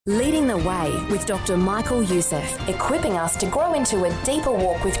Leading the Way with Dr. Michael Youssef, equipping us to grow into a deeper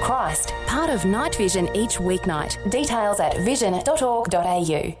walk with Christ. Part of Night Vision each weeknight. Details at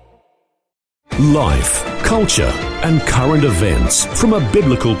vision.org.au. Life, culture and current events from a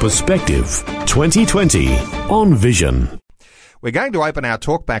biblical perspective. 2020 on Vision. We're going to open our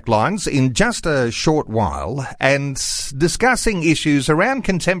talkback lines in just a short while and discussing issues around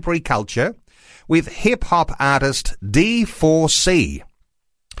contemporary culture with hip-hop artist D4C.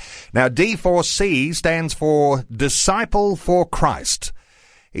 Now, D4C stands for Disciple for Christ.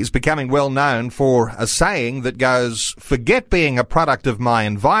 He's becoming well known for a saying that goes, "Forget being a product of my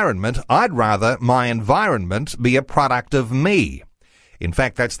environment. I'd rather my environment be a product of me." In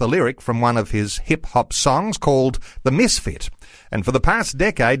fact, that's the lyric from one of his hip-hop songs called The Misfit. And for the past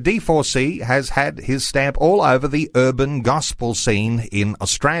decade, D4C has had his stamp all over the urban gospel scene in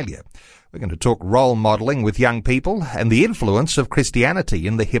Australia. We're going to talk role modelling with young people and the influence of Christianity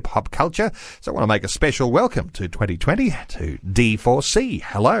in the hip-hop culture. So I want to make a special welcome to 2020 to D4C.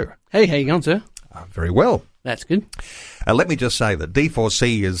 Hello. Hey, how you going, sir? Very well. That's good. Let me just say that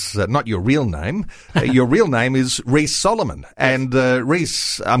D4C is not your real name. Your real name is Reese Solomon. And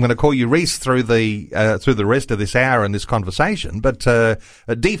Reese, I'm going to call you Reese through the rest of this hour and this conversation. But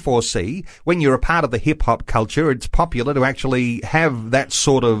D4C, when you're a part of the hip-hop culture, it's popular to actually have that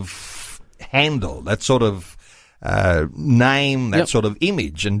sort of handle, that sort of name, that sort of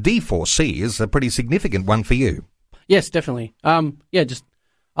image, and D4C is a pretty significant one for you. Yes, definitely.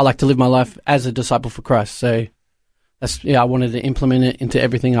 I like to live my life as a disciple for Christ, so I wanted to implement it into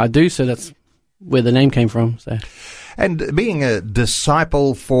everything I do, so that's where the name came from. So. And being a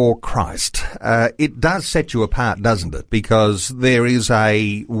disciple for Christ, it does set you apart, doesn't it? Because there is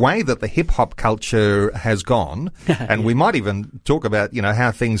a way that the hip-hop culture has gone, and we might even talk about,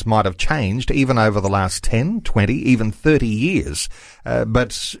 how things might have changed even over the last 10, 20, even 30 years.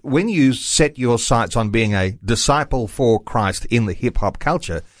 But when you set your sights on being a disciple for Christ in the hip-hop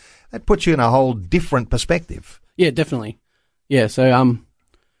culture, that puts you in a whole different perspective. Yeah, definitely. Yeah, so,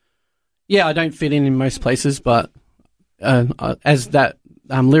 I don't fit in most places, but as that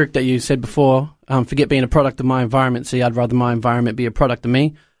lyric that you said before, forget being a product of my environment. See, I'd rather my environment be a product of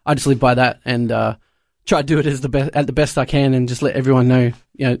me. I just live by that and try to do it at the best I can, and just let everyone know,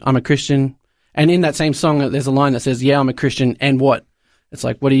 I'm a Christian. And in that same song, there's a line that says, "Yeah, I'm a Christian, and what?" It's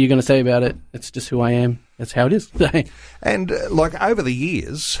like, what are you going to say about it? It's just who I am. That's how it is. And over the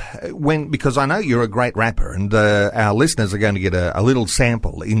years, because I know you're a great rapper, and our listeners are going to get a little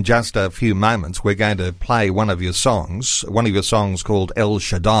sample in just a few moments. We're going to play one of your songs called El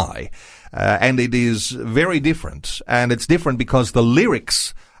Shaddai, and it is very different. And it's different because the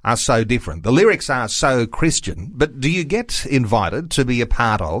lyrics are so different. The lyrics are so Christian. But do you get invited to be a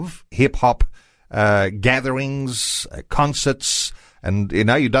part of hip hop gatherings, concerts? And,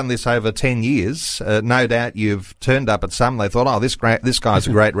 you've done this over 10 years. No doubt you've turned up at some. They thought, this guy's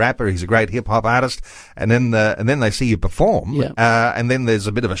a great rapper. He's a great hip-hop artist. And then they see you perform. Yeah. And then there's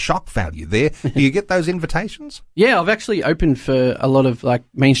a bit of a shock value there. Do you get those invitations? Yeah, I've actually opened for a lot of,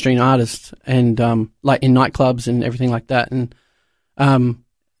 mainstream artists and, in nightclubs and everything like that. And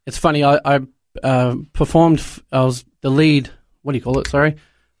it's funny, I performed, I was the lead, what do you call it, sorry?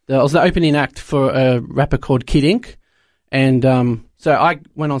 I was the opening act for a rapper called Kid Ink. And so I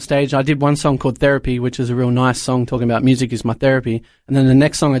went on stage. I did one song called Therapy, which is a real nice song talking about music is my therapy. And then the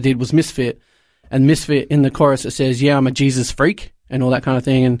next song I did was Misfit. And Misfit, in the chorus, it says, "Yeah, I'm a Jesus freak," and all that kind of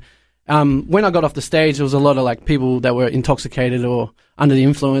thing. And when I got off the stage, there was a lot of people that were intoxicated or under the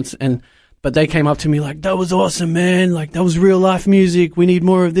influence. But they came up to me like, "That was awesome, man. That was real life music. We need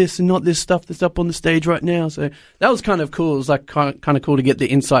more of this and not this stuff that's up on the stage right now." So that was kind of cool. It was kind of cool to get the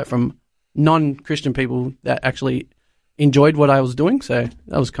insight from non-Christian people that actually enjoyed what I was doing, so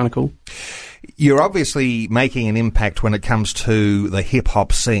that was kind of cool. You're obviously making an impact when it comes to the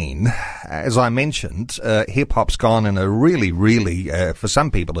hip-hop scene. As I mentioned, hip-hop's gone in a really, really, for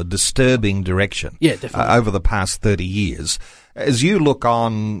some people, a disturbing direction. Yeah, definitely. Over the past 30 years. As you look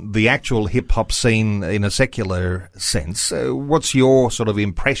on the actual hip-hop scene in a secular sense, what's your sort of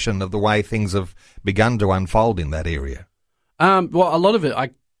impression of the way things have begun to unfold in that area? Well, a lot of it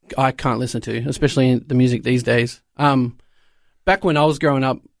I can't listen to, especially in the music these days. Back when I was growing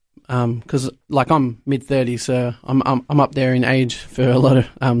up, because I'm mid-30s, so I'm up there in age for a lot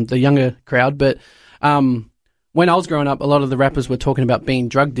of the younger crowd. But when I was growing up, a lot of the rappers were talking about being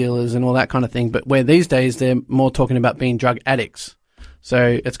drug dealers and all that kind of thing. But where these days they're more talking about being drug addicts.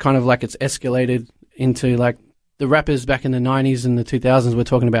 So it's kind of it's escalated into the rappers back in the 90s and the 2000s were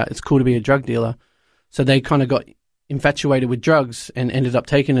talking about it's cool to be a drug dealer. So they kind of got infatuated with drugs and ended up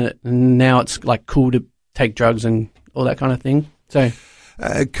taking it, and now it's cool to take drugs and all that kind of thing. So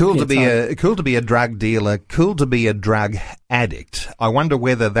Cool to be a drug dealer, cool to be a drug addict. I wonder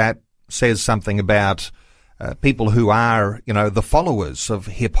whether that says something about people who are, the followers of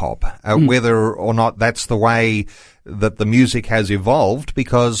hip hop, whether or not that's the way that the music has evolved,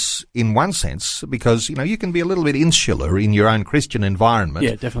 because in one sense, you can be a little bit insular in your own Christian environment.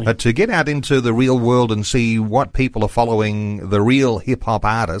 Yeah, definitely. But to get out into the real world and see what people are following, the real hip hop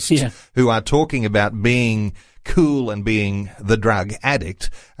artists who are talking about being cool and being the drug addict,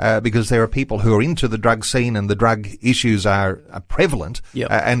 because there are people who are into the drug scene and the drug issues are prevalent,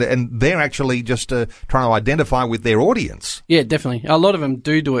 and they're actually just trying to identify with their audience. Yeah, definitely. A lot of them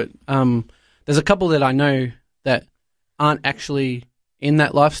do it. There's a couple that I know that aren't actually in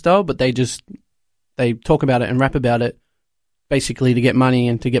that lifestyle, but they talk about it and rap about it basically to get money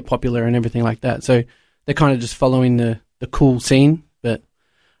and to get popular and everything like that. So they're kind of just following the cool scene, but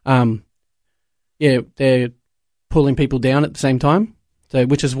they're pulling people down at the same time. So,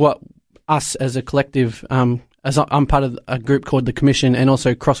 which is what us as a collective, as I'm part of a group called the Commission and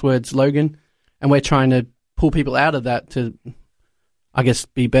also Crosswords Logan, and we're trying to pull people out of that to, I guess,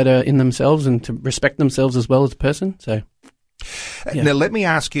 be better in themselves and to respect themselves as well as a person. So, Now, let me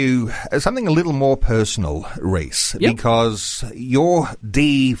ask you something a little more personal, Reese, because you're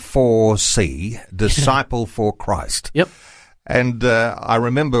D4C, Disciple for Christ. Yep. And I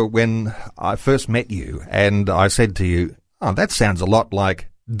remember when I first met you and I said to you, oh, that sounds a lot like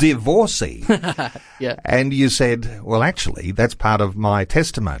divorcee. Yeah. And you said, well, actually, that's part of my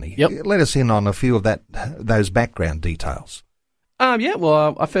testimony. Yep. Let us in on a few of those background details.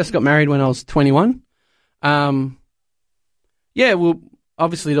 Well, I first got married when I was 21. Obviously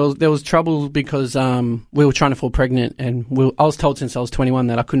there was trouble because we were trying to fall pregnant, and I was told since I was 21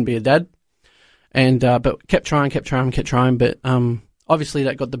 that I couldn't be a dad. And but kept trying. But obviously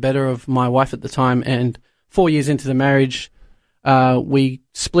that got the better of my wife at the time. And 4 years into the marriage, we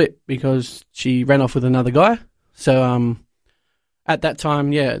split because she ran off with another guy. So at that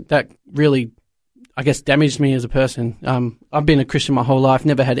time, that really, I guess, damaged me as a person. I've been a Christian my whole life,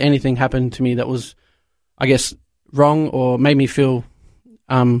 never had anything happen to me that was, I guess, wrong or made me feel,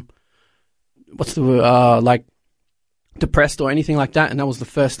 like depressed or anything like that. And that was the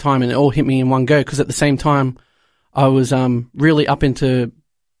first time, and it all hit me in one go, because at the same time I was really up into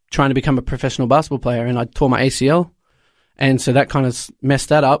trying to become a professional basketball player, and I tore my ACL, and so that kind of messed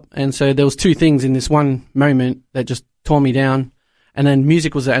that up. And so there was two things in this one moment that just tore me down, and then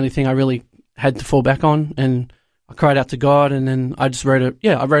music was the only thing I really had to fall back on, and I cried out to God, and then I just wrote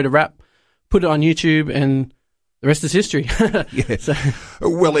a rap, put it on YouTube, and the rest is history. Yeah. So.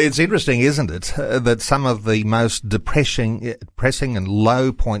 Well, it's interesting, isn't it, that some of the most depressing and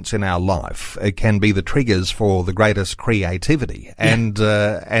low points in our life can be the triggers for the greatest creativity.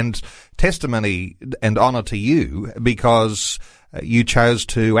 And testimony and honour to you, because you chose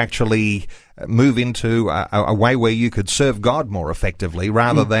to actually move into a way where you could serve God more effectively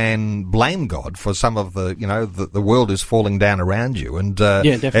rather than blame God for some of the world is falling down around you. And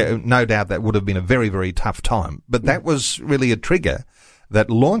definitely. No doubt that would have been a very, very tough time. But that was really a trigger that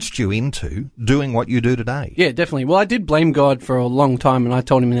launched you into doing what you do today. Yeah, definitely. Well, I did blame God for a long time, and I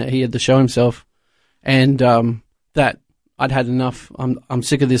told him that he had to show himself, and that I'd had enough. I'm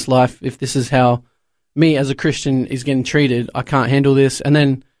sick of this life. If this is how me as a Christian is getting treated, I can't handle this. And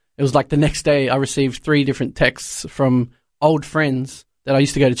then it was like the next day I received 3 different texts from old friends that I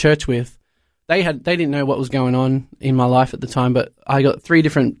used to go to church with. They didn't know what was going on in my life at the time, but I got 3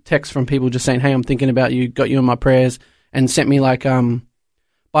 different texts from people just saying, hey, I'm thinking about you, got you in my prayers, and sent me like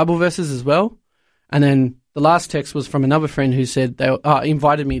Bible verses as well. And then the last text was from another friend who said they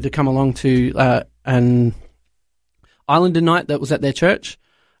invited me to come along to an Islander night that was at their church.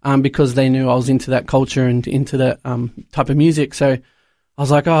 Because they knew I was into that culture and into that type of music. So I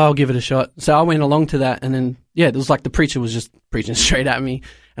was like, I'll give it a shot. So I went along to that, and then, it was like the preacher was just preaching straight at me.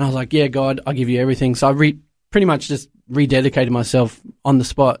 And I was like, yeah, God, I'll give you everything. So I pretty much just rededicated myself on the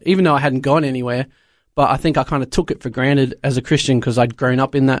spot, even though I hadn't gone anywhere. But I think I kind of took it for granted as a Christian because I'd grown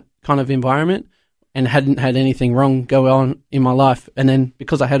up in that kind of environment and hadn't had anything wrong go on in my life. And then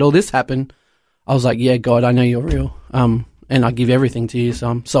because I had all this happen, I was like, yeah, God, I know you're real. And I give everything to you, so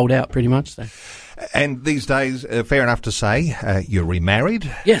I'm sold out pretty much. So. And these days, fair enough to say, you're remarried.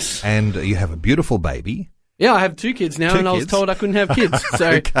 Yes. And you have a beautiful baby. Yeah, I have 2 kids now, and I was told I couldn't have kids. So.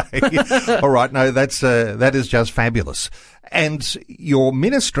 Okay. All right. No, that is just fabulous. And your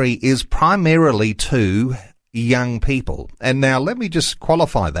ministry is primarily to young people. And now let me just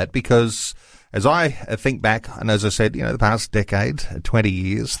qualify that, because as I think back, and as I said, the past decade, 20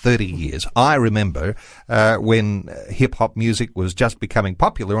 years, 30 years, I remember when hip-hop music was just becoming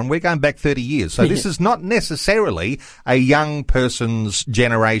popular, and we're going back 30 years. So this is not necessarily a young person's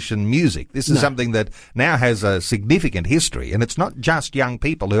generation music. This is something that now has a significant history, and it's not just young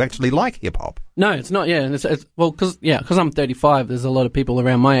people who actually like hip-hop. No, it's not, yeah. And it's because I'm 35, there's a lot of people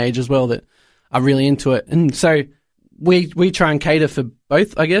around my age as well that are really into it. And so we try and cater for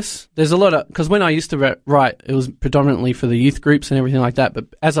both, I guess. There's a lot of, because when I used to write, it was predominantly for the youth groups and everything like that. But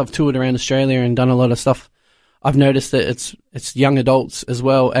as I've toured around Australia and done a lot of stuff, I've noticed that it's young adults as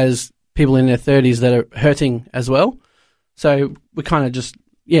well as people in their 30s that are hurting as well. So we kind of just,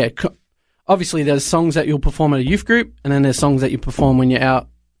 obviously there's songs that you'll perform at a youth group, and then there's songs that you perform when you're out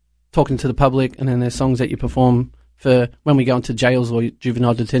talking to the public, and then there's songs that you perform for when we go into jails or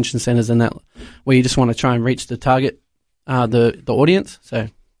juvenile detention centres and that, where you just want to try and reach the target, the audience. So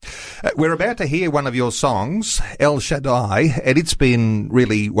we're about to hear one of your songs, El Shaddai, and it's been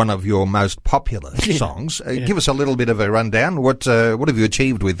really one of your most popular songs. Give us a little bit of a rundown. What have you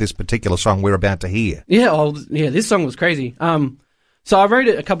achieved with this particular song we're about to hear? This song was crazy. So I wrote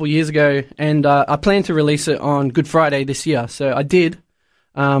it a couple of years ago, and I planned to release it on Good Friday this year. So I did,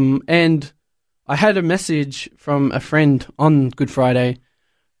 and I had a message from a friend on Good Friday.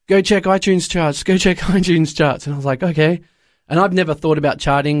 Go check iTunes charts. And I was like, okay. And I've never thought about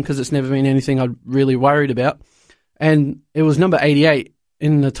charting because it's never been anything I'd really worried about. And it was number 88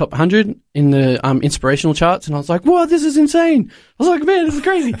 in the top 100 in the inspirational charts. And I was like, whoa, this is insane. I was like, man, this is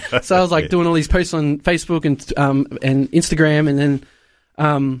crazy. So I was like doing all these posts on Facebook and Instagram. And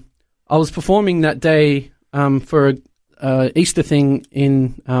then I was performing that day for a Easter thing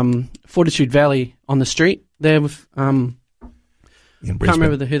in Fortitude Valley on the street there with in Brisbane. Can't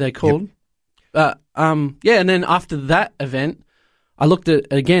remember who they called. Yep. And then after that event, I looked at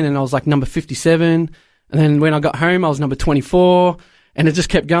it again and I was like number 57. And then when I got home, I was number 24, and it just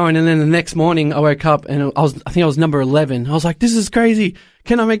kept going. And then the next morning I woke up and I think I was number 11. I was like, this is crazy.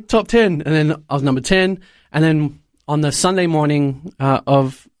 Can I make top 10? And then I was number 10. And then on the Sunday morning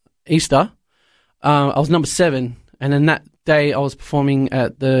of Easter, I was number 7. And then that day I was performing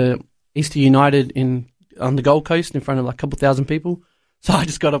at the Easter United on the Gold Coast in front of like a couple thousand people. So I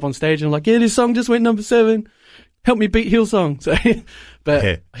just got up on stage and I'm like, this song just went number 7. Help me beat Hillsong. So,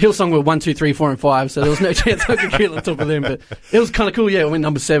 but Hillsong were 1, 2, 3, 4, and 5. So there was no chance I could get on top of them. But it was kind of cool. Yeah, it went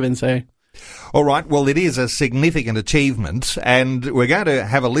number 7. So. All right. Well, it is a significant achievement, and we're going to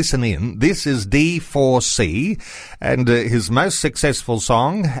have a listen in. This is D4C and his most successful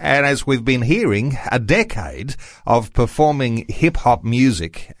song. And as we've been hearing, a decade of performing hip-hop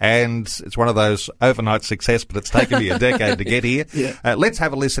music. And it's one of those overnight success, but it's taken me a decade to get here. Yeah. Let's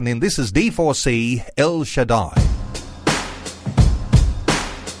have a listen in. This is D4C, El Shaddai.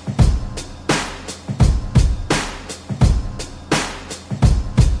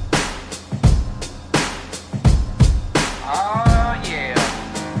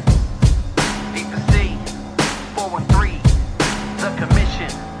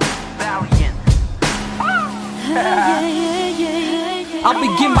 I'll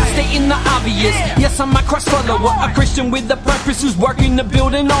begin by stating the obvious. Yes, I'm a Christ follower, a Christian with a purpose who's working to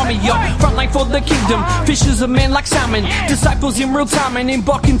build an army. Yo, frontline for the kingdom, fishers of men like Simon, disciples in real time and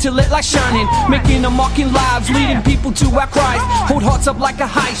embarking to let light shining, making a mark in lives, leading people to our Christ. Hold hearts up like a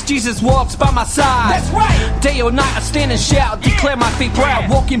heist, Jesus walks by my side. That's right. Day or night I stand and shout, declare my faith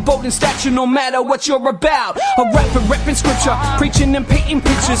proud, walking bold in stature no matter what you're about. A rapper repping scripture, preaching and painting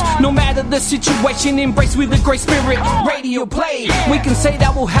pictures, no matter the situation, embraced with a great spirit. Radio play, we can say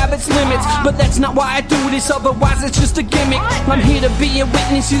that will have its limits, but that's not why I do this, otherwise it's just a gimmick. I'm here to be a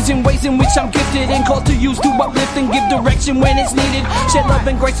witness, using ways in which I'm gifted and called to use to uplift and give direction when it's needed. Shed love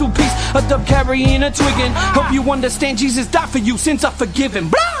and graceful peace, a dove carrying a twig, and help you understand Jesus died for you, sins are forgiven.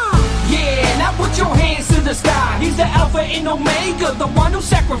 Blah! Yeah, now put your hands to the sky. He's the Alpha and Omega, the one who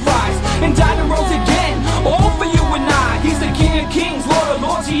sacrificed and died and rose again, all for you and I. He's the King of Kings, Lord of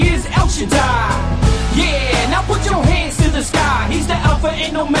Lords, he is El Shaddai. Yeah, now put your hands to the sky. He's the Alpha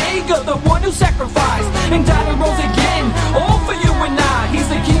and Omega, the one who sacrificed and died and rose again, all for you and I. He's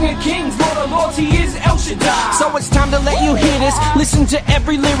the King of Kings, Lord of Lords, he is El Shaddai. So it's time to let you hear this. Listen to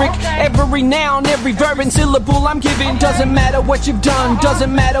every lyric, every noun, every verb and syllable I'm giving. Doesn't matter what you've done,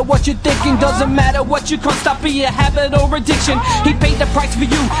 doesn't matter what you're thinking, doesn't matter what you can't stop, be a habit or addiction. He paid the price for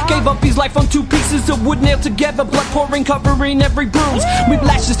you, gave up his life on 2 pieces of wood nailed together, blood pouring, covering every bruise. With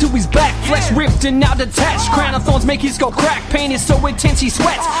lashes to his back, flesh ripped and now detached. Crown of thorns make his skull crack, pain is so intense he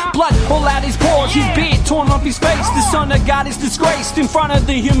sweats. Blood all out his pores, his beard torn off his face. The Son of God is disgraced in front of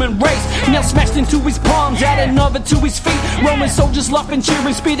the human race. Nails smashed into his palms, add another to his feet. Roman soldiers laugh and cheer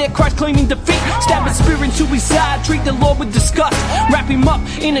and spit at Christ claiming defeat. Stab a spear into his side, treat the Lord with disgust. Wrap him up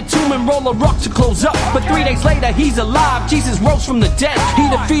in a tomb and roll a rock to close up. But 3 days later he's alive, Jesus rose from the dead. He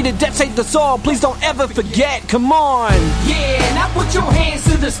defeated death, saved us all, please don't ever forget. Come on. Yeah, now put your hands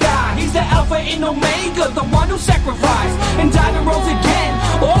to the sky. He's the Alpha and Omega, the one who sacrificed and died and rose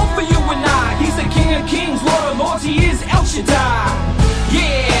again, all for you and I. He's the King of Kings, Lord of Lords, he is El Shaddai.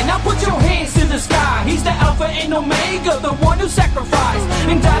 Yeah, now put your hands to the sky. He's the Alpha and Omega, the one who sacrificed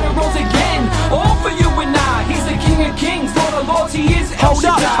and died and rose again, all for you and I. He's the King of Kings, Lord of Lords, he is El Shaddai. Hold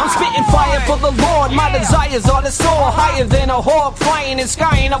up, I'm spitting fire for the Lord. My desires are to soar higher than a hawk, flying and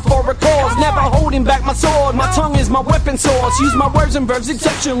skying up for a cause. Never holding back my sword, my tongue is my weapon source. Use my words and verbs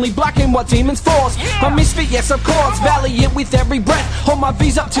exceptionally, blocking what demons force. A misfit, yes of course, valiant with every breath. Hold my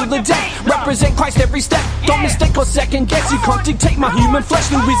V's up to the death, represent Christ every step. Don't mistake or second guess, you can't dictate my human flesh.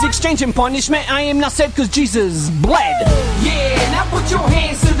 Who is exchanging punishment, I am not saved cause Jesus bled. Yeah, now put your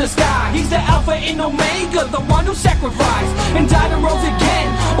hands to the sky. He's the Alpha and Omega, the one who sacrificed and died and rose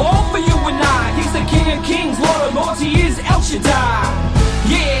again, all for you and I. He's the King of Kings, Lord of Lords, he is El Shaddai.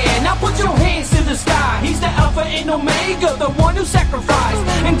 Yeah, now put your hands to the sky. He's the Alpha and Omega, the one who sacrificed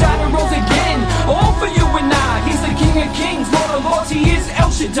and died and rose again, all for you and I. He's the King of Kings, Lord of Lords, he is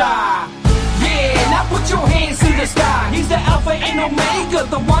El Shaddai. Yeah, now put your hands to the sky. He's the Alpha and Omega,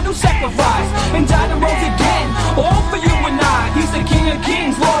 the one who sacrificed and died and rose again, all for you and I. He's the King of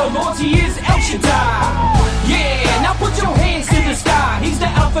Kings, Lord of Lords, he is El Shaddai. Yeah, now put your hands to the sky. He's the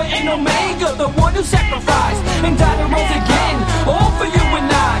Alpha and Omega, the one who sacrificed and died and rose again, all for you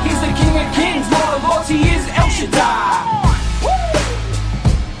and I. He's the King of Kings, Lord of Lords, he is El Shaddai.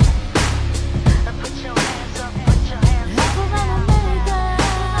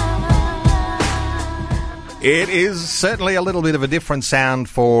 It is certainly a little bit of a different sound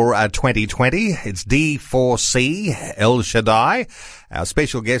for 2020. It's D4C, El Shaddai. Our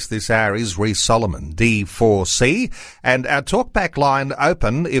special guest this hour is Reece Solomon, D4C. And our talkback line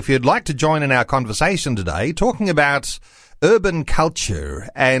open if you'd like to join in our conversation today, talking about urban culture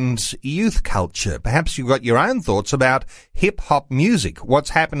and youth culture. Perhaps you've got your own thoughts about hip-hop music,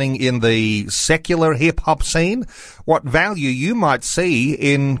 what's happening in the secular hip-hop scene, what value you might see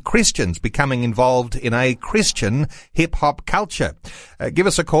in Christians becoming involved in a Christian hip-hop culture. Give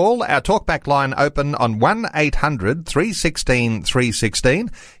us a call. Our talkback line open on 1-800-316-316.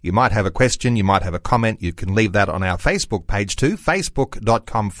 You might have a question, you might have a comment. You can leave that on our Facebook page too,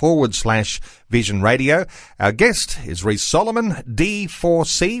 facebook.com/Vision Radio. Our guest is Reece Solomon,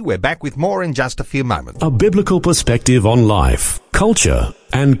 D4C. We're back with more in just a few moments. A biblical perspective on life, culture,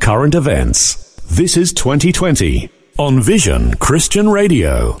 and current events. This is 2020 on Vision Christian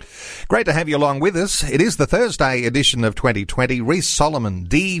Radio. Great to have you along with us. It is the Thursday edition of 2020. Reece Solomon,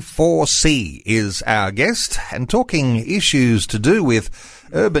 D4C, is our guest and talking issues to do with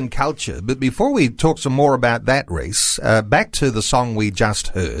urban culture. But before we talk some more about that, Reece, back to the song we just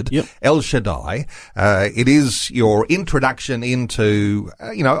heard, Yep. El Shaddai. It is your introduction into,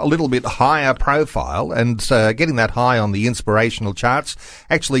 a little bit higher profile, and getting that high on the inspirational charts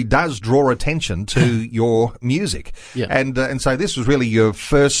actually does draw attention to your music. Yeah. And so this was really your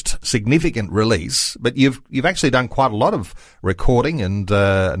first significant release, but you've actually done quite a lot of recording and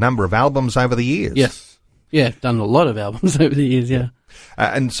a number of albums over the years. Yes. Yeah, done a lot of albums over the years, yeah.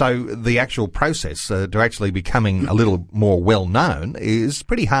 And so the actual process to actually becoming a little more well-known is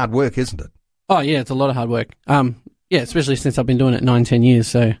pretty hard work, isn't it? Oh, yeah, it's a lot of hard work. Yeah, especially since I've been doing it 9-10 years,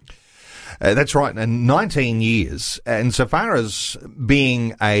 so... That's right, and 19 years. And so far as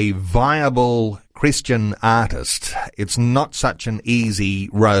being a viable Christian artist, it's not such an easy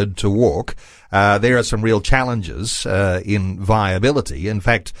road to walk. There are some real challenges in viability. In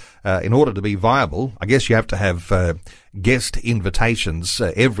fact, in order to be viable, I guess you have to have guest invitations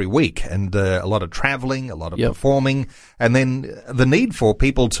every week, and a lot of travelling, a lot of performing, and then the need for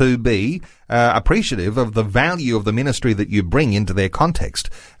people to be appreciative of the value of the ministry that you bring into their context.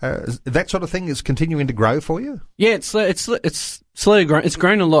 That sort of thing is continuing to grow for you? Yeah, it's slowly grown. It's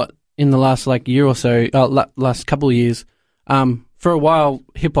grown a lot in the last year or so, last couple of years. For a while,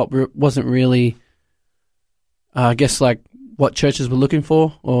 hip-hop wasn't really, I guess, what churches were looking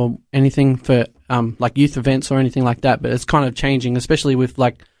for or anything for youth events or anything like that. But it's kind of changing, especially with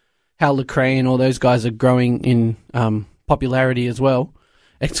how Lecrae and all those guys are growing in popularity as well.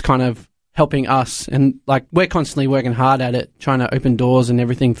 It's kind of helping us, and we're constantly working hard at it, trying to open doors and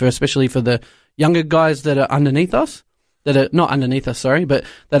everything especially for the younger guys that are underneath us. that are not underneath us, sorry, but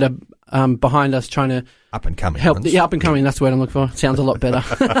that are behind us trying to Up and coming help. ones. Yeah, up and coming. That's the word I'm looking for. Sounds a lot better.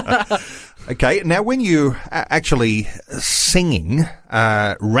 Okay, now when you actually singing,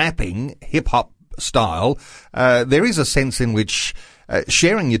 rapping, hip-hop style, there is a sense in which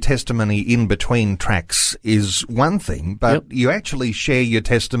sharing your testimony in between tracks is one thing, but you actually share your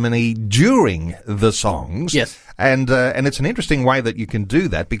testimony during the songs. Yes. And it's an interesting way that you can do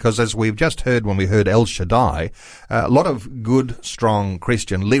that, because as we've just heard when we heard El Shaddai, a lot of good, strong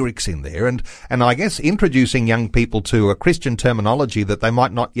Christian lyrics in there, and I guess introducing young people to a Christian terminology that they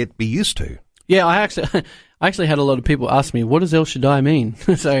might not yet be used to. Yeah, I actually had a lot of people ask me, what does El Shaddai mean?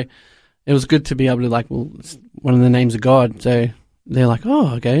 So it was good to be able to it's one of the names of God. So they're like,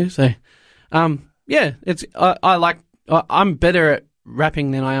 oh, okay. So, yeah, I'm better at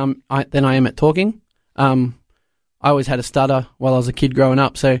rapping than I am at talking. I always had a stutter while I was a kid growing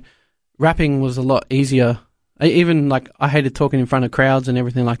up, so rapping was a lot easier. Even I hated talking in front of crowds and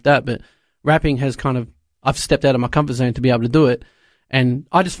everything like that, but rapping has I've stepped out of my comfort zone to be able to do it, and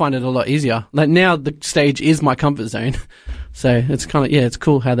I just find it a lot easier. Now the stage is my comfort zone, so it's it's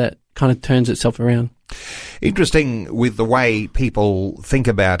cool how that kind of turns itself around. Interesting with the way people think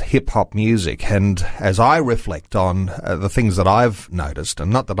about hip-hop music, and as I reflect on the things that I've noticed, and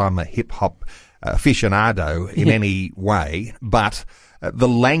not that I'm a hip-hop aficionado in any way, but the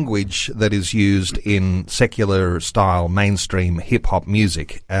language that is used in secular style mainstream hip-hop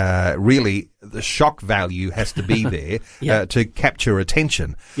music, really the shock value has to be there to capture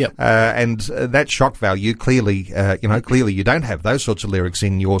attention. And that shock value, clearly you don't have those sorts of lyrics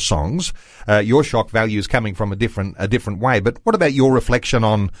in your songs. Your shock value is coming from a different way. But what about your reflection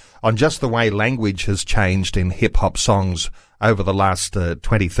on just the way language has changed in hip-hop songs over the last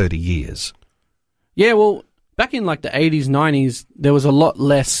 20, 30 years? Yeah, well, back in the 80s, 90s, there was a lot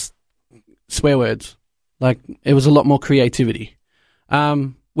less swear words. It was a lot more creativity,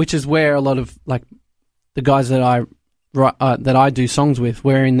 which is where a lot of the guys that I do songs with,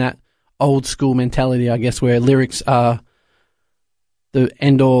 we're in that old school mentality, I guess, where lyrics are the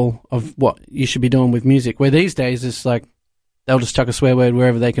end all of what you should be doing with music. Where these days it's they'll just chuck a swear word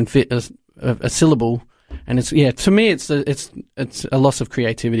wherever they can fit a syllable, and to me it's a loss of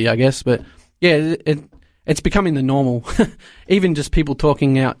creativity, I guess, but. Yeah, it's becoming the normal. Even just people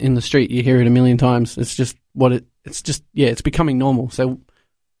talking out in the street, you hear it a million times. It's just it's becoming normal. So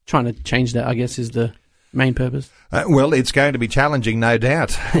trying to change that, I guess, is the main purpose. Well, it's going to be challenging, no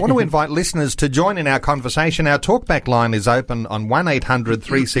doubt. I want to invite listeners to join in our conversation. Our talkback line is open on 1800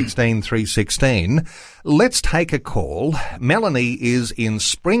 316 316. Let's take a call. Melanie is in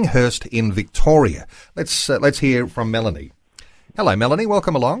Springhurst in Victoria. Let's hear from Melanie. Hello, Melanie.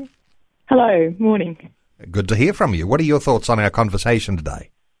 Welcome along. Hello, morning. Good to hear from you. What are your thoughts on our conversation today?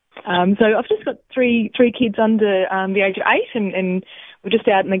 So I've just got three kids under the age of 8, and we're just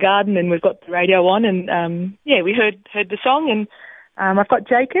out in the garden, and we've got the radio on, and we heard the song, and I've got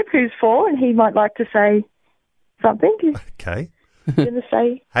Jacob, who's 4, and he might like to say something. Okay. Going to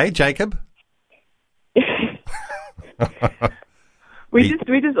say? Hey, Jacob. we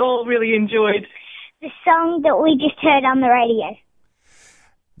just all really enjoyed the song that we just heard on the radio.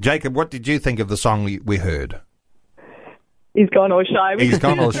 Jacob, what did you think of the song we heard? He's gone all shy. He's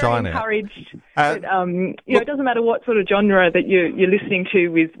gone all shy now. Encouraged. It doesn't matter what sort of genre that you're listening to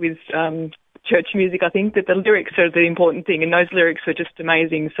with church music. I think that the lyrics are the important thing, and those lyrics are just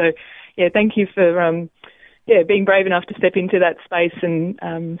amazing. So, thank you for being brave enough to step into that space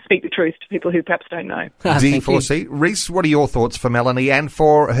and speak the truth to people who perhaps don't know. D4C. Reese, what are your thoughts for Melanie and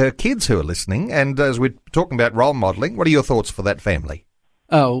for her kids who are listening? And as we're talking about role modelling, what are your thoughts for that family?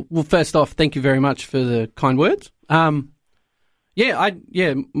 Oh, well, first off, thank you very much for the kind words. I'd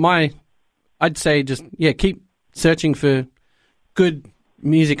say just keep searching for good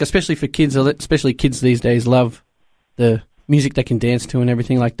music, especially for kids. Especially kids these days love the music they can dance to and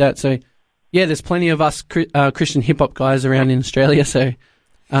everything like that. So, there's plenty of us Christian hip hop guys around in Australia. So,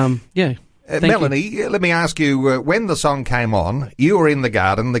 Melanie, let me ask you, when the song came on, you were in the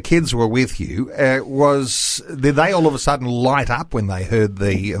garden, the kids were with you. Did they all of a sudden light up when they heard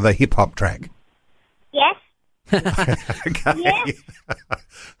the hip-hop track? Yes. Okay. Yes.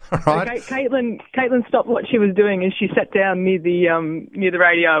 All right. Caitlin stopped what she was doing, and she sat down near the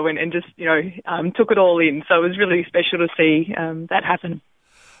radio and just took it all in. So it was really special to see that happen.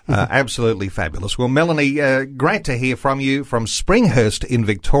 Absolutely fabulous. Well, Melanie, great to hear from you from Springhurst in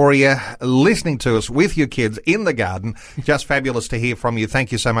Victoria, listening to us with your kids in the garden. Just fabulous to hear from you.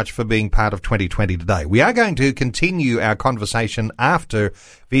 Thank you so much for being part of 2020 today. We are going to continue our conversation after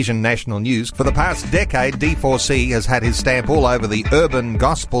Vision National News. For the past decade, D4C has had his stamp all over the urban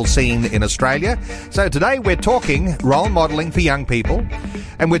gospel scene in Australia. So today we're talking role modelling for young people,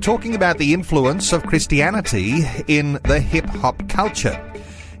 and we're talking about the influence of Christianity in the hip-hop culture.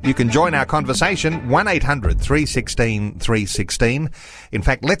 You can join our conversation, 1-800-316-316. In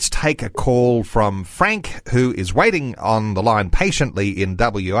fact, let's take a call from Frank, who is waiting on the line patiently in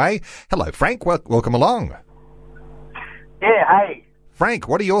WA. Hello, Frank. Welcome along. Yeah, hey. Frank,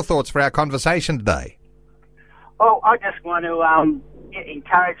 what are your thoughts for our conversation today? Well, I just want to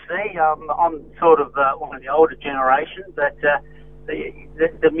encourage I'm sort of one of the older generations, but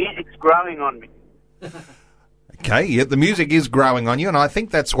the music's growing on me. Okay, yeah, the music is growing on you, and I think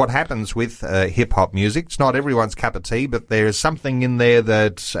that's what happens with hip-hop music. It's not everyone's cup of tea, but there's something in there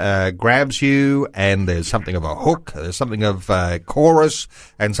that grabs you, and there's something of a hook, there's something of chorus,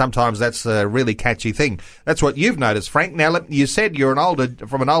 and sometimes that's a really catchy thing. That's what you've noticed, Frank. Now, you said you're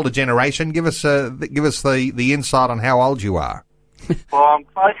from an older generation. Give us the insight on how old you are. Well, I'm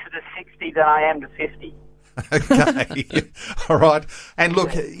closer to 60 than I am to 50. Okay. All right. And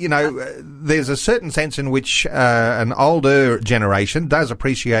look, there's a certain sense in which an older generation does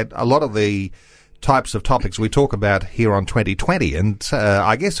appreciate a lot of the types of topics we talk about here on 2020. And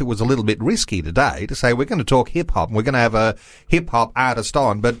I guess it was a little bit risky today to say we're going to talk hip-hop and we're going to have a hip-hop artist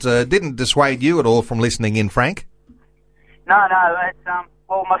on, but didn't dissuade you at all from listening in, Frank? No, it's,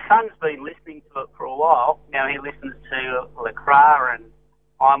 well, my son's been listening to it for a while. Now he listens to Lacra and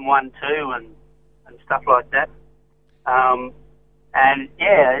I'm One Too and stuff like that. And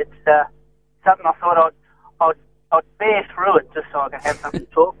yeah, it's something I thought I'd bear through it just so I can have something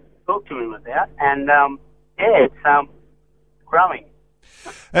to talk to him about. And yeah, it's growing.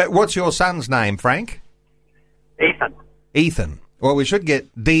 What's your son's name, Frank? Ethan. Ethan. Well, we should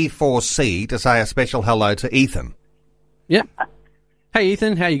get D4C to say a special hello to Ethan. Yeah. Hey,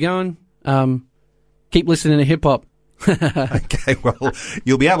 Ethan, how you going? Keep listening to hip-hop. Okay, well,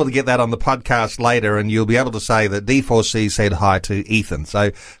 you'll be able to get that on the podcast later, and you'll be able to say that D4C said hi to Ethan.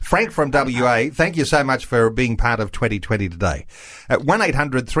 So, Frank from WA, thank you so much for being part of 2020 today. At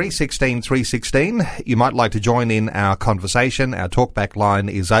 1-800-316-316, you might like to join in our conversation. Our talkback line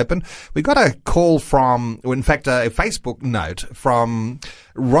is open. We got a call from, in fact, a Facebook note from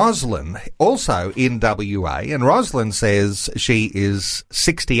Roslyn, also in WA, and Roslyn says she is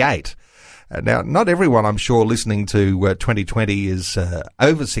 68. Now, not everyone, I'm sure, listening to 2020 is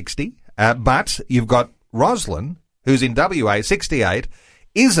over 60, but you've got Roslyn, who's in WA, 68,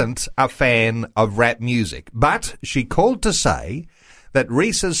 isn't a fan of rap music, but she called to say that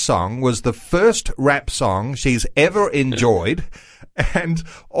Reese's song was the first rap song she's ever enjoyed, and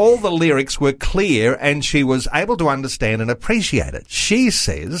all the lyrics were clear, and she was able to understand and appreciate it. She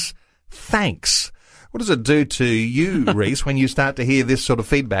says, thanks. What does it do to you, Reese, when you start to hear this sort of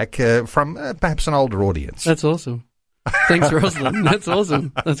feedback from perhaps an older audience? That's awesome. Thanks, Rosalind. That's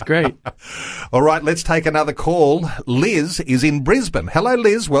awesome. That's great. All right, let's take another call. Liz is in Brisbane. Hello,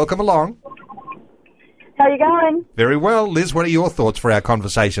 Liz. Welcome along. How you going? Very well. Liz, what are your thoughts for our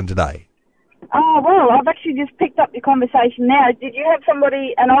conversation today? Oh, well, I've actually just picked up your conversation now. Did you have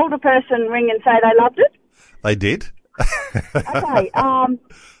an older person ring and say they loved it? They did. Okay.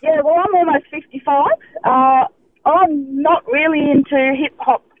 Yeah, well, I'm almost 55. I'm not really into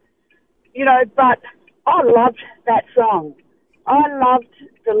hip-hop, but I loved that song. I loved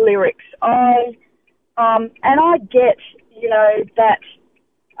the lyrics. And I get, that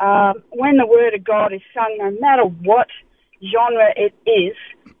when the Word of God is sung, no matter what genre it is,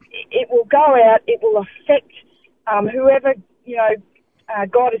 it will go out, it will affect whoever,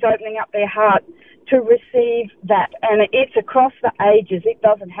 God is opening up their heart to receive that. And it's across the ages. It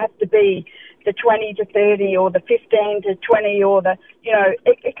doesn't have to be the 20 to 30 or the 15 to 20 or the,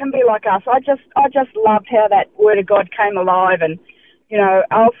 it can be like us. I just loved how that Word of God came alive and,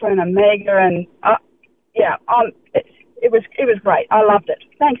 Alpha and Omega and, it was great. I loved it.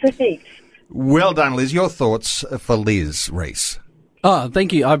 Thanks for heaps. Well done, Liz. Your thoughts for Liz, Reese? Oh,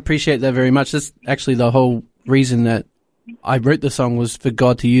 thank you. I appreciate that very much. That's actually the whole reason that I wrote the song was for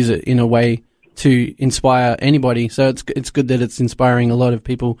God to use it in a way to inspire anybody. So it's good that it's inspiring a lot of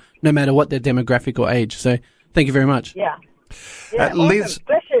people, no matter what their demographic or age. So thank you very much. Yeah. Liz, awesome.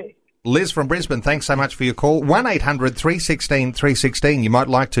 Bless you. Liz from Brisbane, thanks so much for your call. 1-800-316-316. You might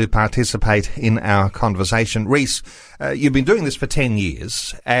like to participate in our conversation. Reese, you've been doing this for 10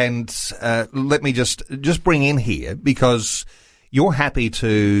 years, and let me just bring in here, because you're happy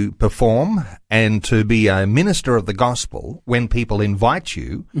to perform and to be a minister of the gospel when people invite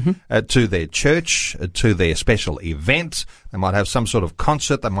you to their church, to their special event. They might have some sort of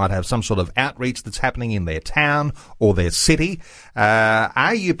concert. They might have some sort of outreach that's happening in their town or their city.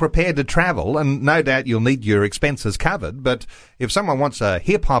 Are you prepared to travel? And no doubt you'll need your expenses covered. But if someone wants a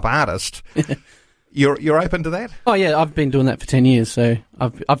hip-hop artist... You're open to that? Oh yeah, I've been doing that for 10 years. So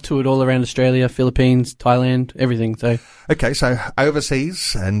I've toured all around Australia, Philippines, Thailand, everything. So okay, so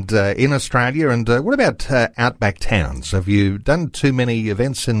overseas and in Australia, and what about outback towns? Have you done too many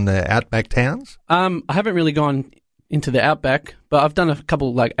events in outback towns? I haven't really gone into the outback, but I've done a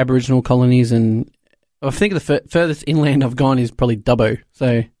couple like Aboriginal colonies, and I think the furthest inland I've gone is probably Dubbo.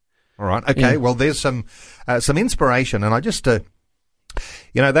 So all right, okay. Yeah. Well, there's some inspiration, and I just.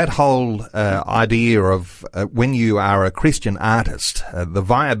 That whole idea of when you are a Christian artist, the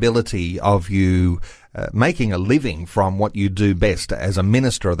viability of you making a living from what you do best as a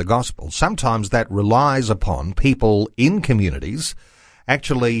minister of the gospel, sometimes that relies upon people in communities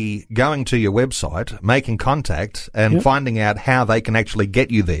actually going to your website, making contact, and finding out how they can actually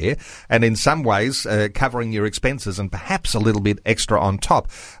get you there, and in some ways covering your expenses and perhaps a little bit extra on top.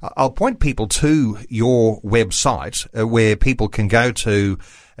 I'll point people to your website where people can go to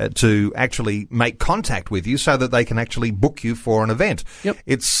actually make contact with you so that they can actually book you for an event. Yep.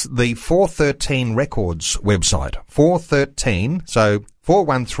 It's the 413 Records website. 413, so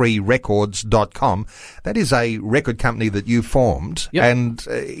 413records.com. That is a record company that you formed, and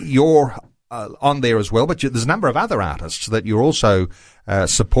you're on there as well, but there's a number of other artists that you're also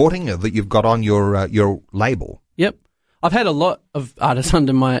supporting that you've got on your label. Yep. I've had a lot of artists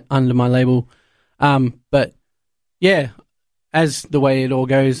under my label, but yeah, as the way it all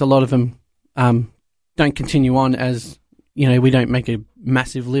goes, a lot of them don't continue on, as we don't make a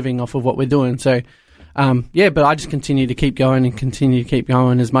massive living off of what we're doing. So but I just continue to keep going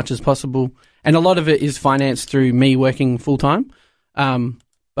as much as possible, and a lot of it is financed through me working full time.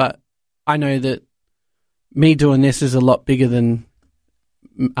 But I know that me doing this is a lot bigger than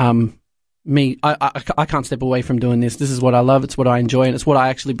me. I can't step away from doing this. This is what I love. It's what I enjoy, and it's what I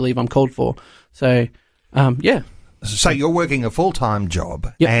actually believe I'm called for. So yeah. So you're working a full-time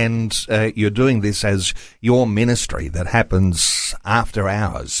job, and you're doing this as your ministry that happens after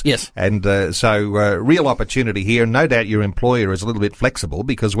hours. Yes. And so real opportunity here. No doubt your employer is a little bit flexible,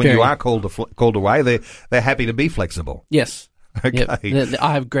 because when you are called away, they're happy to be flexible. Yes. Okay. Yep.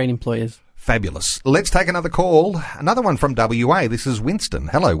 I have great employers. Fabulous. Let's take another call. Another one from WA. This is Winston.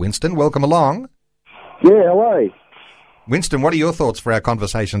 Hello, Winston. Welcome along. Yeah, hello. Winston, what are your thoughts for our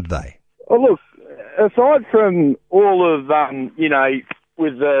conversation today? Oh, look. Aside from all of,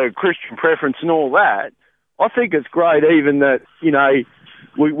 with the Christian preference and all that, I think it's great even that,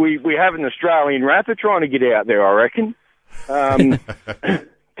 we have an Australian rapper trying to get out there, I reckon. Because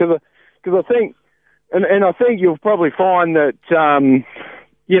I think, and I think you'll probably find that,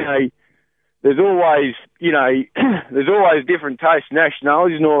 there's always, there's always different tastes,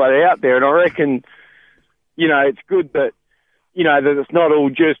 nationalities and all that out there. And I reckon, it's good that, that it's not all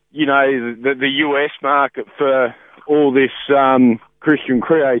just, the US market for all this Christian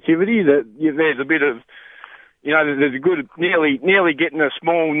creativity, that there's a bit of, there's a good, nearly getting a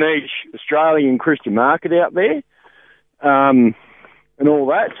small niche Australian Christian market out there, and all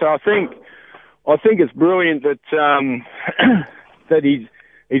that. So I think it's brilliant that, that he's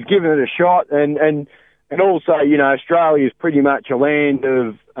given it a shot, and also, Australia is pretty much a land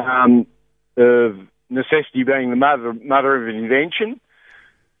of necessity being the mother of invention.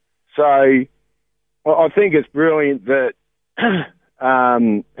 So I think it's brilliant that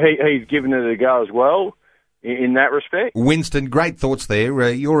he's given it a go as well in that respect. Winston, great thoughts there.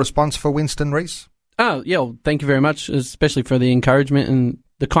 Your response for Winston, Reese? Oh, yeah, well, thank you very much, especially for the encouragement and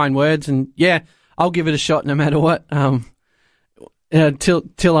the kind words. And yeah, I'll give it a shot no matter what.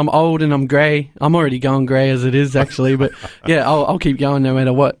 Till I'm old and I'm grey. I'm already going grey as it is, actually, but yeah, I'll keep going no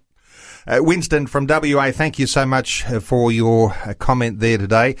matter what. Winston from WA, thank you so much for your comment there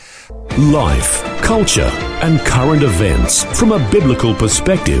today. Life, culture and current events from a biblical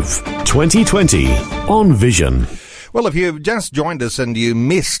perspective. 2020 on Vision. Well, if you've just joined us and you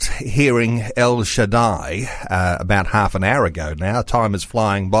missed hearing El Shaddai about half an hour ago now, time is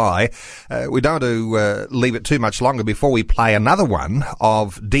flying by, we don't want to leave it too much longer before we play another one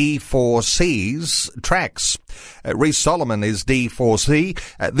of D4C's tracks. Reece Solomon is D4C.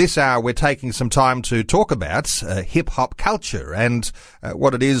 This hour we're taking some time to talk about hip-hop culture and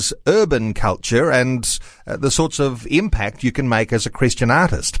what it is, urban culture, and the sorts of impact you can make as a Christian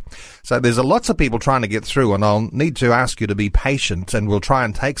artist. So there's lots of people trying to get through, and I'll need to ask you to be patient, and we'll try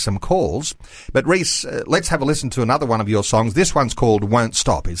and take some calls. But Reece, let's have a listen to another one of your songs. This one's called Won't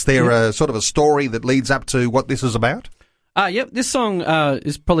Stop. Is there a sort of a story that leads up to what this is about? Yep. This song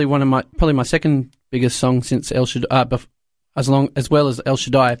is probably my second biggest song since El Shaddai, as well as El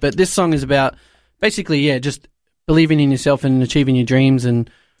Shaddai. But this song is about basically, just believing in yourself and achieving your dreams. And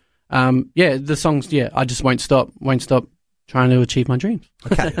the songs, I just won't stop trying to achieve my dreams.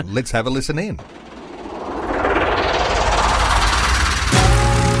 Okay, let's have a listen in.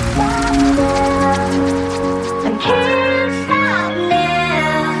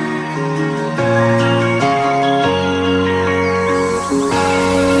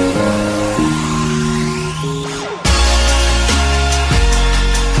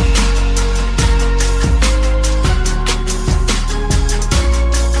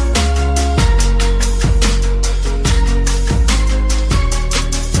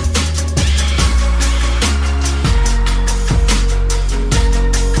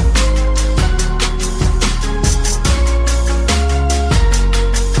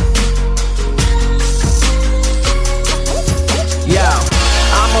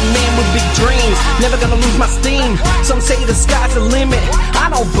 Never gonna lose my steam. Some say the sky's the limit. I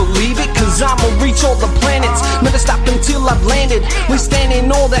don't believe it, cause I'ma reach all the planets. Never stop until I've landed.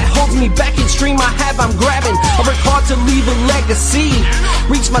 Withstanding all that holds me back. Each dream I have, I'm grabbing. I work hard to leave a legacy.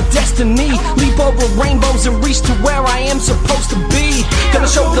 Reach my destiny. Leap over rainbows and reach to where I am supposed to be. Gonna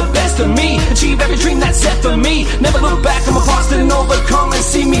show the best of me. Achieve every dream that's set for me. Never look back on my past and overcome and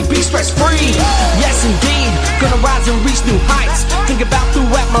see me be stress free. Yes indeed. Gonna rise and reach new heights. Think about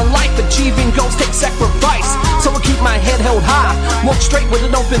throughout my life. Achieving goals take sacrifice. So I keep my head held high. Walk straight with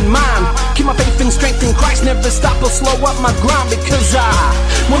an open mind. Keep my faith and strength in Christ. Never stop or slow up my grind. Because I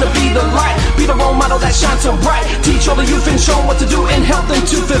wanna be the light. Be the role model that shines so bright. Teach all the youth and show them what to do and help them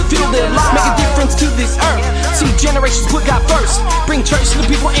to fulfill their lives. Make a difference to this earth. See generations put God first. Bring church to the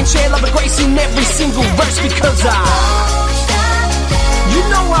people and share love and grace in every single verse. Because you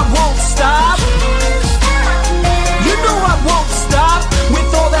know I won't stop. You know I won't stop. With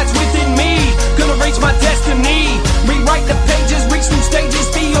all that's within me, gonna reach my destiny. Rewrite the pages, reach new stages,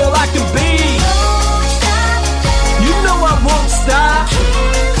 be all I can be. You know I won't stop.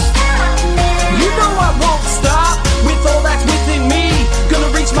 You know I won't stop. With all that's within me,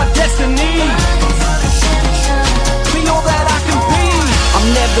 gonna reach my destiny. Be all that I can be. I'm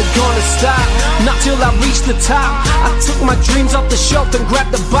never gonna stop, not till I reach the top. I took my dreams off the shelf and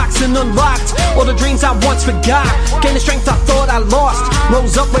grabbed the box and unlocked all the dreams I once forgot. Gained the strength I thought I lost.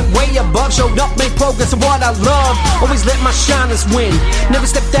 Rose up, went way above, showed up, made progress of what I love. Always let my shiners win, never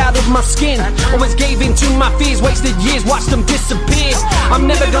stepped out of my skin. Always gave in to my fears, wasted years, watched them disappear. I'm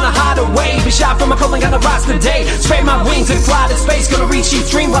never gonna hide away, be shy from my calling, gonna rise today. Spread my wings and fly to space, gonna reach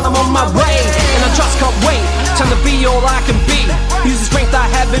each dream while I'm on my way. And I just can't wait, time to be all I can be. Use the strength I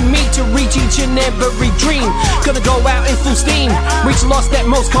have in me to reach each and every dream. Gonna go out in full steam, reach lost that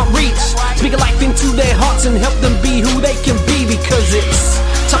most can't reach. Speak a life into their hearts and help them be who they can be. Because it's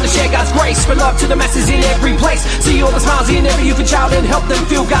time to share God's grace, spread love to the masses in every place. See all the smiles in every youth and child and help them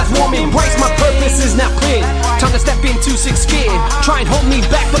feel God's warm embrace. My purpose is now clear, time to step into sixth gear. Try and hold me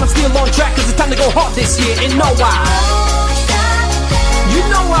back but I'm still on track, cause it's time to go hard this year. And know you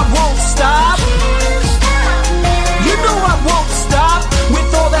know I won't stop. You know I won't stop.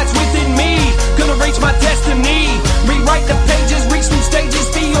 With all that's within me, gonna reach my destiny. Rewrite the pages, reach new stages,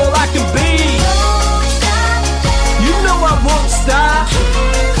 be all I can be. You know I won't stop.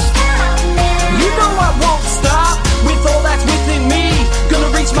 You know I won't stop. With all that's within me,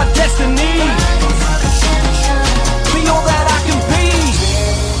 gonna reach my destiny. Be all that I can be.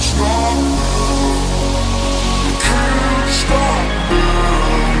 Can't stop.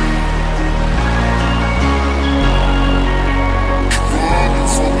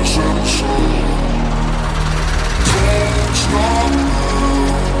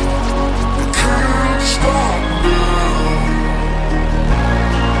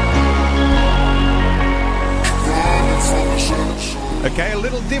 Okay, a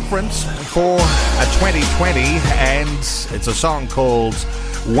little different for a 2020, and it's a song called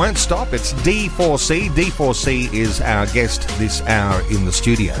Won't Stop. It's D4C. D4C is our guest this hour in the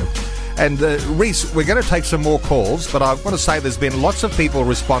studio. And Reece, we're going to take some more calls, but I want to say there's been lots of people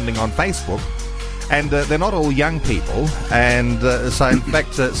responding on Facebook. And they're not all young people. And so, in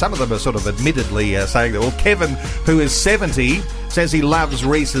fact, some of them are sort of admittedly saying that, well, Kevin, who is 70, says he loves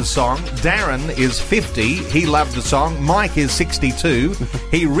Reese's song. Darren is 50. He loved the song. Mike is 62.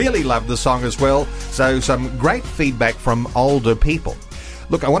 He really loved the song as well. So some great feedback from older people.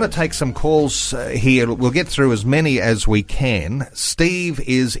 Look, I want to take some calls here. We'll get through as many as we can. Steve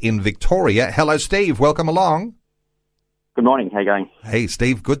is in Victoria. Hello, Steve. Welcome along. Good morning. How you going? Hey,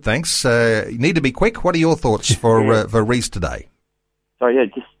 Steve. Good, thanks. You need to be quick. What are your thoughts for Reese today? So, yeah,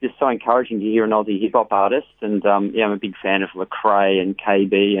 just so encouraging to hear an Aussie hip-hop artist. And, I'm a big fan of Lecrae and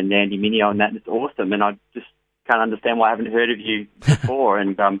KB and Andy Mineo, and that is awesome. And I just can't understand why I haven't heard of you before.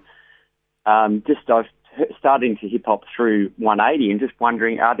 And I've starting to hip-hop through 180 and just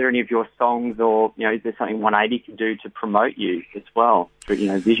wondering, are there any of your songs or, is there something 180 can do to promote you as well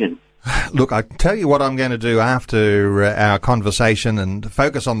through, Vision? Look, I tell you what I'm going to do after our conversation and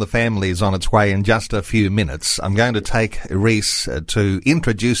focus on the family is on its way in just a few minutes. I'm going to take Reese to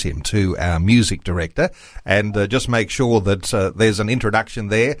introduce him to our music director and just make sure that there's an introduction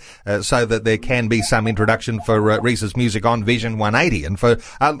there so that there can be some introduction for Reese's music on Vision 180. And for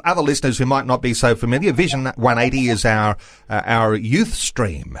other listeners who might not be so familiar, Vision 180 is our youth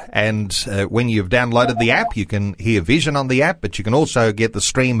stream. And when you've downloaded the app, you can hear Vision on the app, but you can also get the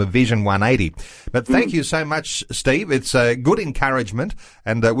stream of Vision 180. But thank you so much, Steve. It's good encouragement,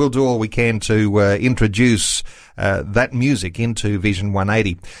 and we'll do all we can to introduce that music into Vision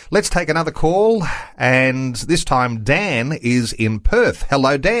 180. Let's take another call, and this time Dan is in Perth.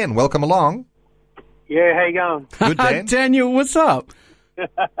 Hello, Dan. Welcome along. Yeah, how you going? Good, Dan. Daniel, what's up? I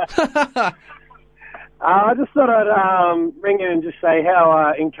just thought I'd ring in and just say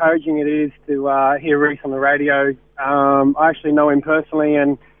how encouraging it is to hear Reese on the radio. I actually know him personally,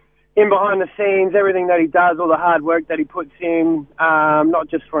 and him behind the scenes, everything that he does, all the hard work that he puts in, not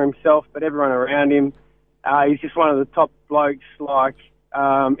just for himself, but everyone around him. He's just one of the top blokes,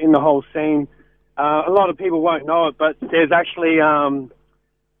 in the whole scene. A lot of people won't know it, but there's actually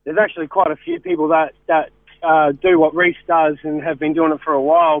quite a few people that do what Reese does and have been doing it for a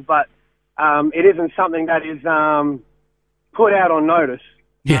while, but it isn't something that is put out on notice.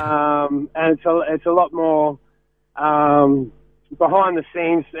 Yeah. And it's a lot more behind the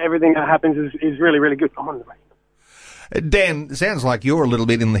scenes. Everything that happens is really, really good. Dan, sounds like you're a little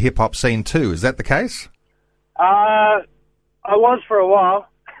bit in the hip-hop scene too. Is that the case? I was for a while.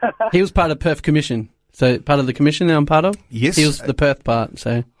 He was part of Perth Commission. So part of the commission that I'm part of? Yes. He was the Perth part,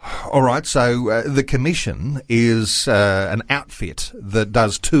 so... All right, so the commission is an outfit that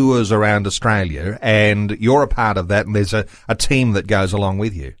does tours around Australia, and you're a part of that, and there's a team that goes along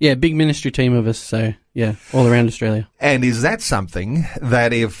with you. Yeah, big ministry team of us, so... Yeah, all around Australia. And is that something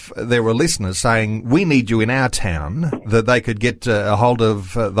that if there were listeners saying, we need you in our town, that they could get a hold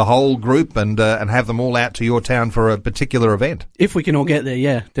of the whole group and have them all out to your town for a particular event? If we can all get there,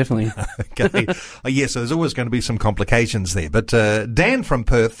 yeah, definitely. Okay. So there's always going to be some complications there. But Dan from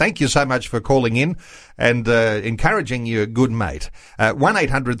Perth, thank you so much for calling in and encouraging your good mate.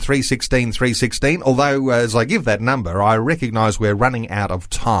 1-800-316-316, although as I give that number, I recognise we're running out of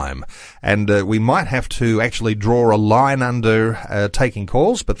time. And we might have to actually draw a line under taking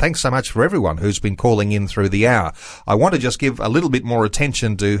calls, but thanks so much for everyone who's been calling in through the hour. I want to just give a little bit more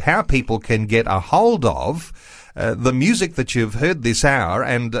attention to how people can get a hold of the music that you've heard this hour,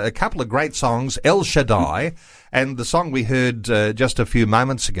 and a couple of great songs, El Shaddai, and the song we heard just a few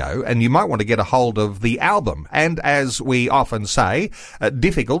moments ago, and you might want to get a hold of the album. And as we often say,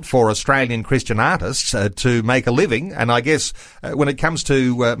 difficult for Australian Christian artists to make a living, and I guess when it comes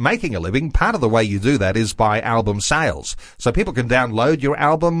to making a living, part of the way you do that is by album sales. So people can download your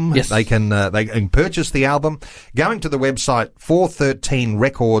album, yes. They can purchase the album, going to the website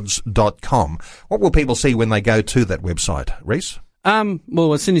 413records.com. What will people see when they go to that website, Reese?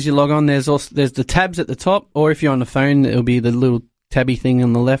 Well, as soon as you log on, there's the tabs at the top, or if you're on the phone, it'll be the little tabby thing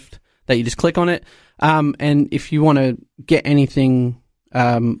on the left that you just click on it. And if you want to get anything,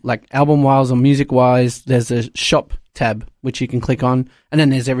 like album-wise or music-wise, there's a shop tab, which you can click on. And then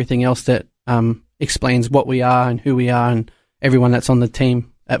there's everything else that, explains what we are and who we are and everyone that's on the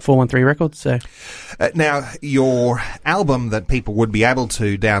team at 413 Records. So, now, your album that people would be able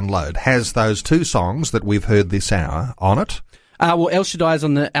to download has those two songs that we've heard this hour on it. Well, El Shaddai is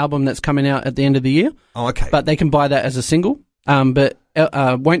on the album that's coming out at the end of the year. Oh, okay. But they can buy that as a single. But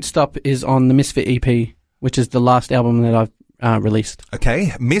Won't Stop is on the Misfit EP, which is the last album that I've released.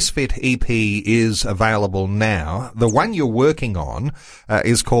 Okay. Misfit EP is available now. The one you're working on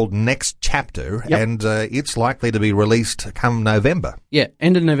is called Next Chapter, yep. And it's likely to be released come November. Yeah,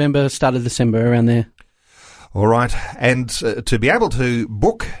 end of November, start of December, around there. All right. And to be able to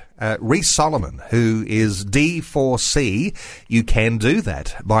book Reece Solomon, who is D4C, you can do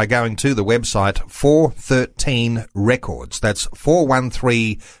that by going to the website 413 Records. That's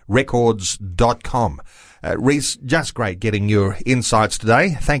 413records.com. Reece, just great getting your insights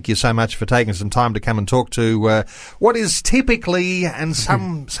today. Thank you so much for taking some time to come and talk to what is typically, and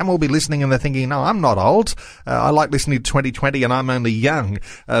some will be listening and they're thinking, no, I'm not old. I like listening to 2020 and I'm only young.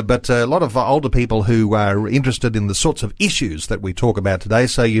 But a lot of older people who are interested in the sorts of issues that we talk about today.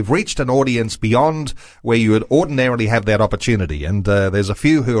 So you've reached an audience beyond where you would ordinarily have that opportunity. And there's a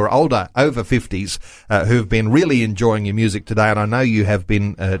few who are older, over 50s, who've been really enjoying your music today. And I know you have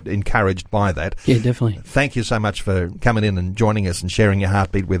been encouraged by that. Yeah, definitely. Thank you so much for coming in and joining us and sharing your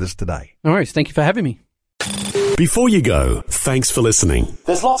heartbeat with us today. No worries. Thank you for having me. Before you go, thanks for listening.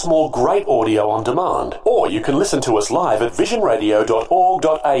 There's lots more great audio on demand, or you can listen to us live at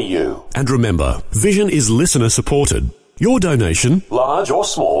visionradio.org.au. And remember, Vision is listener supported. Your donation, large or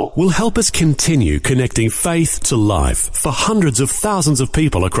small, will help us continue connecting faith to life for hundreds of thousands of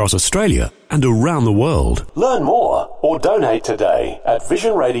people across Australia and around the world. Learn more or donate today at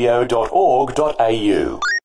visionradio.org.au.